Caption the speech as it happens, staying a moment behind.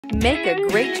Make a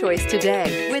great choice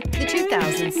today with the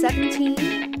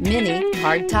 2017 Mini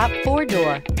Hardtop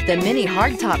 4-Door. The Mini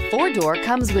Hardtop 4-Door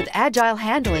comes with agile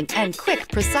handling and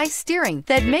quick, precise steering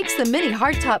that makes the Mini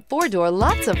Hardtop 4-Door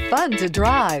lots of fun to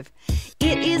drive.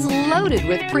 It is loaded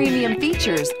with premium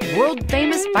features,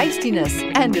 world-famous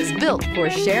feistiness, and is built for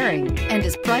sharing, and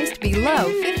is priced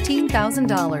below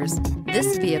 $15,000.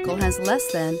 This vehicle has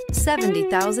less than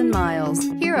 70,000 miles.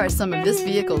 Here are some of this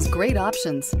vehicle's great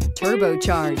options: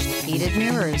 turbocharged, heated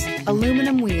mirrors,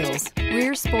 aluminum wheels,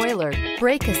 rear spoiler,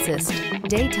 brake assist,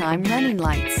 daytime running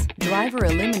lights, driver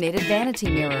illuminated vanity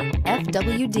mirror,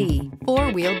 FWD,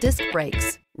 four-wheel disc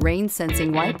brakes,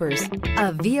 rain-sensing wipers.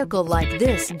 A vehicle like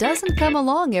this doesn't come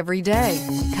along every day.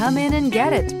 Come in and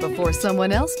get it before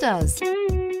someone else does.